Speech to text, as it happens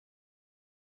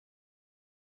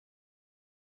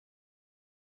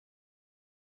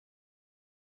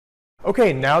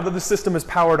Okay, now that the system is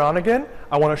powered on again,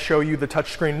 I want to show you the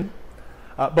touchscreen.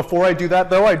 Before I do that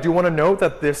though, I do want to note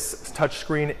that this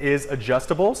touchscreen is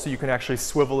adjustable, so you can actually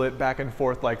swivel it back and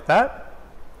forth like that.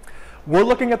 We're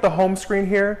looking at the home screen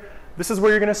here. This is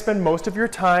where you're going to spend most of your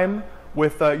time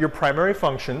with your primary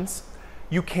functions.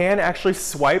 You can actually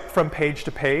swipe from page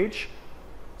to page.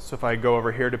 So if I go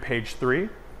over here to page 3,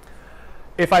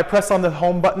 if I press on the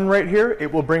home button right here,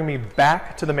 it will bring me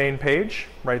back to the main page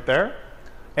right there.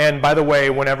 And by the way,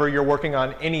 whenever you're working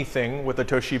on anything with the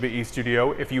Toshiba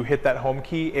eStudio, if you hit that home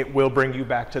key, it will bring you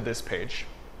back to this page.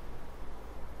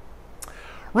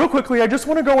 Real quickly, I just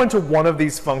want to go into one of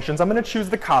these functions. I'm going to choose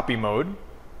the copy mode.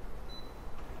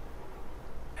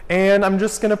 And I'm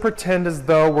just going to pretend as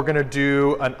though we're going to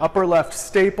do an upper left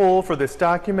staple for this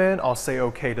document. I'll say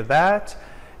OK to that.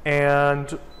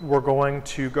 And we're going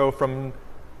to go from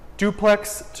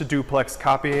duplex to duplex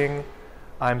copying.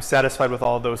 I'm satisfied with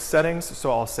all of those settings,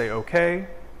 so I'll say OK.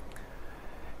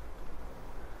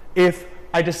 If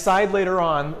I decide later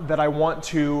on that I want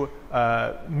to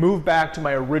move back to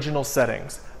my original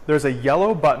settings, there's a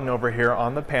yellow button over here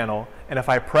on the panel, and if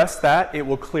I press that, it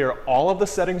will clear all of the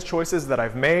settings choices that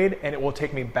I've made, and it will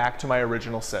take me back to my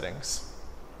original settings.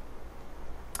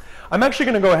 I'm actually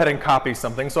going to go ahead and copy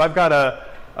something. So I've got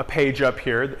a page up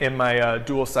here in my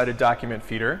dual-sided document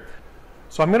feeder.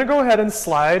 So I'm going to go ahead and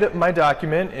slide my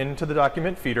document into the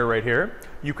document feeder right here.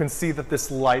 You can see that this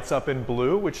lights up in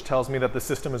blue, which tells me that the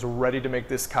system is ready to make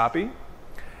this copy.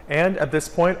 And at this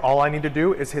point, all I need to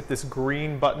do is hit this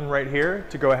green button right here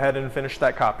to go ahead and finish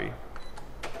that copy.